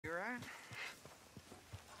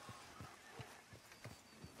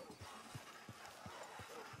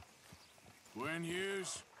in,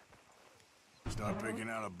 Hughes? Start picking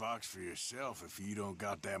out a box for yourself if you don't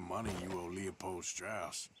got that money you owe Leopold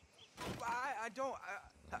Strauss. I don't...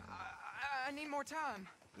 I need more time.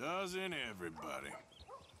 Doesn't everybody?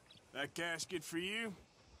 That casket for you?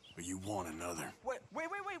 Or you want another? Wait.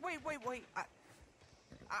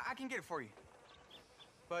 I can get it for you.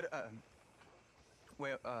 But,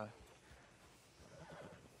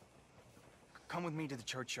 come with me to the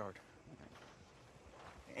churchyard.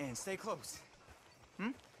 And stay close.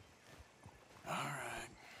 Hmm? All right.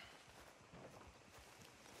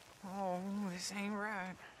 Oh, this ain't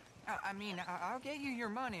right. I mean, I'll get you your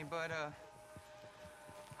money, but,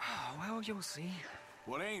 well, you'll see.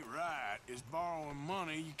 What ain't right is borrowing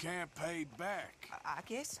money you can't pay back. I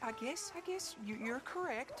guess you're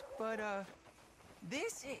correct, but,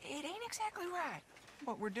 this, it ain't exactly right,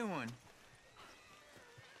 what we're doing.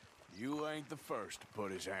 You ain't the first to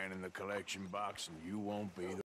put his hand in the collection box, and you won't be the